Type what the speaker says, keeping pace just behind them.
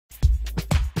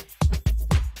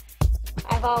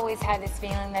I've always had this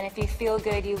feeling that if you feel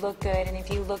good, you look good, and if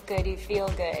you look good, you feel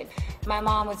good. My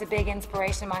mom was a big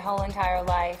inspiration my whole entire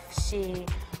life. She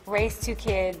raised 2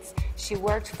 kids, she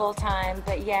worked full-time,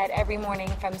 but yet every morning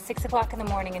from 6 o'clock in the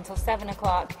morning until 7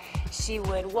 o'clock, she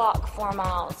would walk 4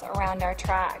 miles around our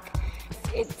track.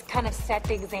 It's kind of set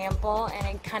the example, and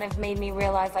it kind of made me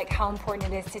realize like how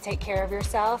important it is to take care of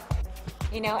yourself.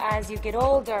 You know, as you get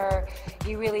older,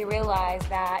 you really realize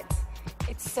that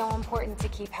it's so important to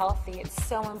keep healthy. It's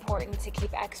so important to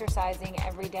keep exercising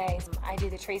every day. I do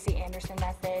the Tracy Anderson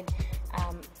method.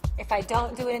 If I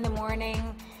don't do it in the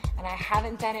morning and I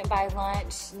haven't done it by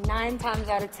lunch, 9 times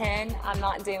out of 10, I'm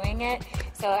not doing it.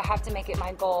 So I have to make it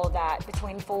my goal that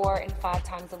between 4 and 5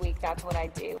 times a week, that's what I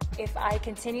do. If I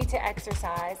continue to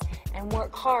exercise and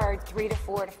work hard 3 to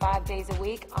 4 to 5 days a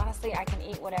week, honestly, I can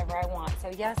eat whatever I want.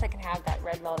 So yes, I can have that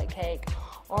red velvet cake,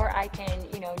 or I can,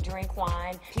 you know, drink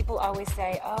wine. People always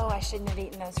say, oh, I shouldn't have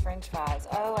eaten those French fries.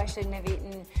 Oh, I shouldn't have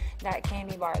eaten that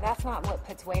candy bar. That's not what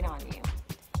puts weight on you.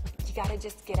 You gotta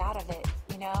just get out of it,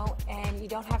 you know, and you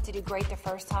don't have to do great the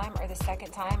first time or the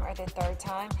second time or the third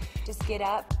time. Just get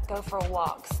up, go for a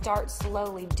walk, start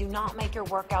slowly. Do not make your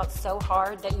workouts so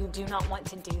hard that you do not want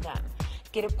to do them.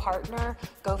 Get a partner,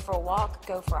 go for a walk,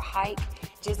 go for a hike,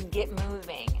 just get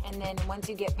moving. And then once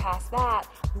you get past that,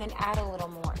 then add a little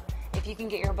more. If you can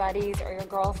get your buddies or your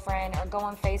girlfriend or go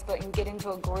on Facebook and get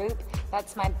into a group,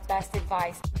 that's my best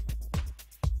advice.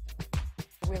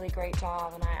 Really great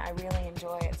job, and I really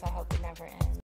enjoy it, so I hope it never ends.